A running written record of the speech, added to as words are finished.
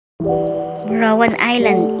Borawan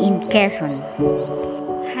Island in Quezon.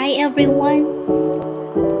 Hi everyone!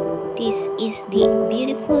 This is the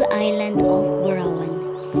beautiful island of Borawan.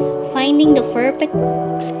 Finding the perfect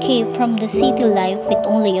escape from the city life with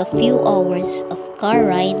only a few hours of car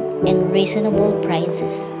ride and reasonable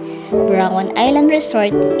prices. Borawan Island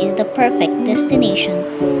Resort is the perfect destination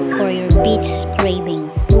for your beach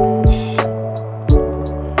cravings.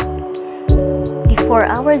 The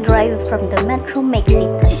 4-hour drive from the metro makes it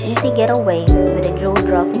an easy getaway with a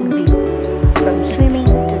jaw-dropping view. From swimming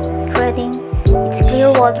to treading its clear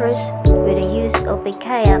waters with the use of a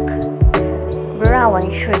kayak, Borawan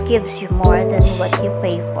sure gives you more than what you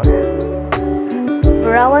pay for.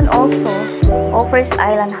 Borawan also offers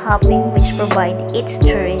island hopping, which provides its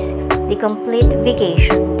tourists the complete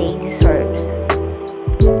vacation they deserve.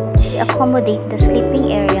 They accommodate the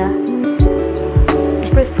sleeping area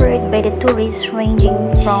preferred by the tourists, ranging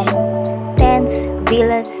from tents,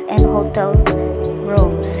 villas, and hotel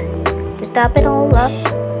rooms. To top it all up,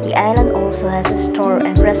 the island also has a store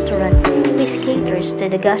and restaurant which caters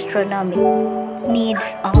to the gastronomic needs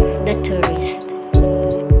of the tourist.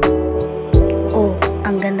 Oh,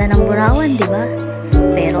 ang ganda ng Borawan, di ba?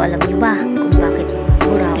 Pero alam niyo ba kung bakit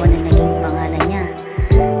Borawan ang naging pangalan niya?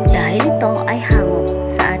 Dahil ito ay hango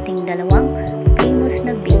sa ating dalawang famous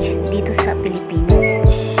na beach dito sa Pilipinas,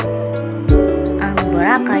 ang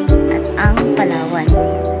Boracay at ang Palawan.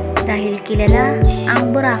 Dahil kilala ang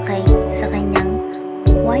Boracay sa kanyang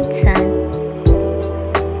white sand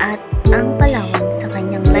at ang Palawan sa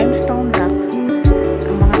kanyang limestone rock,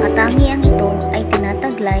 ang mga katangiang ito ay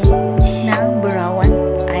tinataglay ng Borawan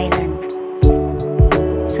Island.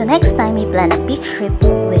 So next time you plan a beach trip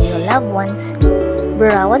with your loved ones,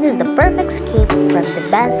 Borawan is the perfect escape from the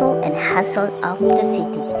bustle and hassle of the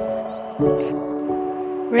city.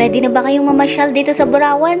 Ready na ba kayong mamasyal dito sa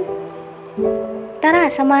Borawan? Tara,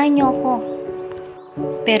 samahan niyo ako.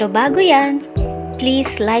 Pero bago yan,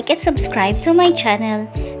 please like and subscribe to my channel.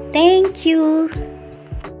 Thank you!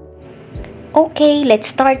 Okay, let's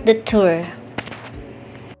start the tour.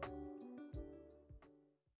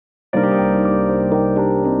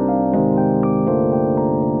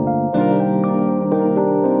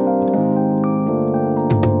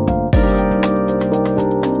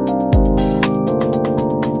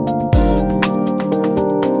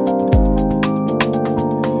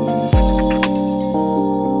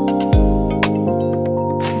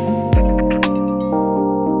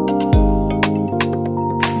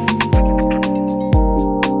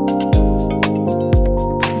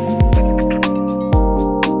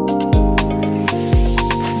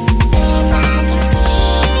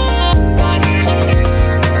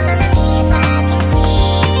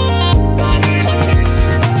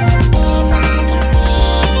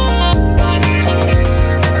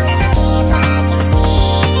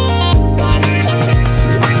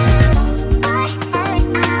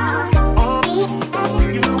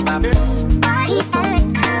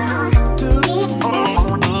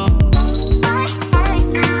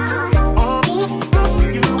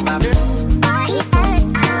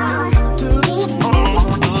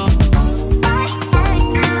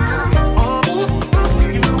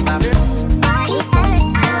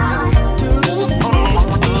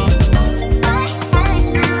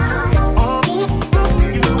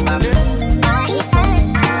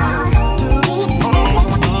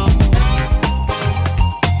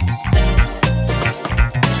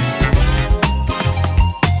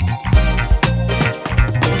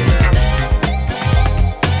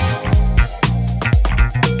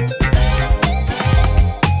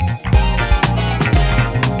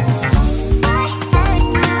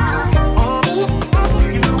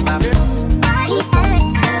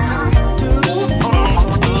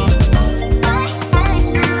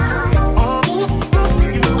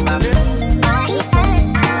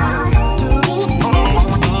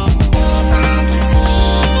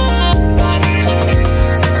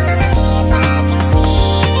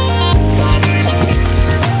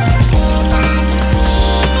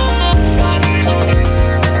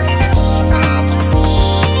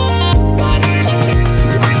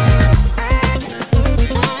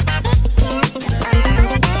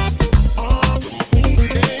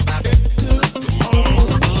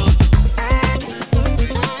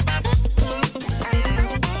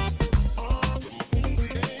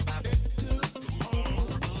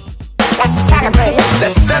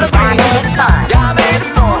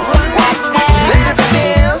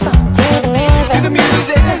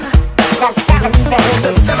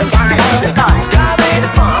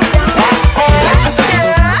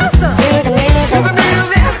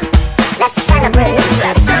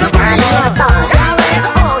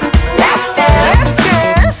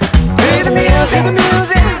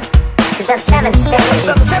 seven stage.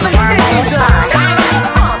 Let's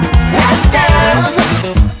dance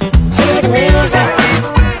to the music.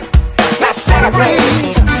 Let's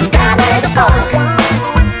celebrate down in the funk.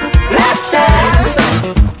 Let's dance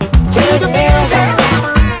to the music.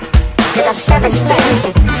 To the seven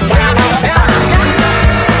stage. Down in the funk.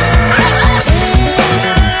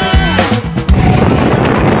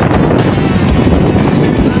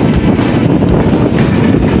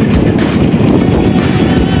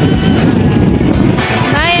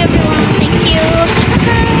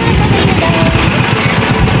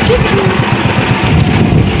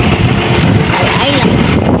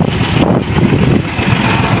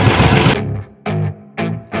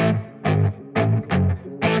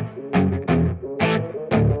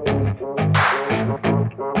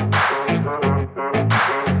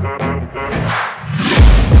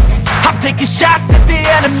 Taking shots at the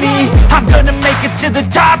enemy, I'm gonna make it to the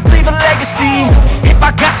top, leave a legacy. If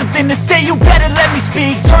I got something to say, you better let me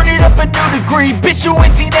speak. Turn it up a new degree, bitch, you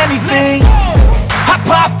ain't seen anything. I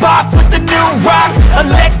pop off with the new rock,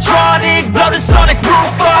 electronic, blow the sonic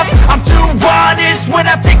roof up. I'm too honest when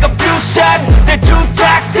I take a few shots. They're too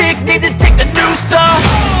toxic, need to take a new song.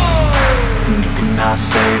 And you cannot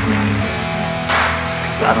save me,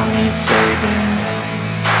 cause I don't need saving.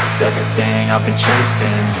 It's everything I've been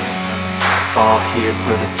chasing, all here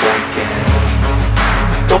for the taking.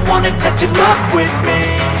 Don't wanna test your luck with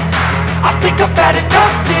me, I think I've had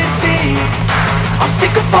enough disease. I'm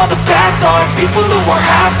sick of all the bad thoughts, people who are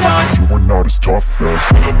half-nots. You are not as tough as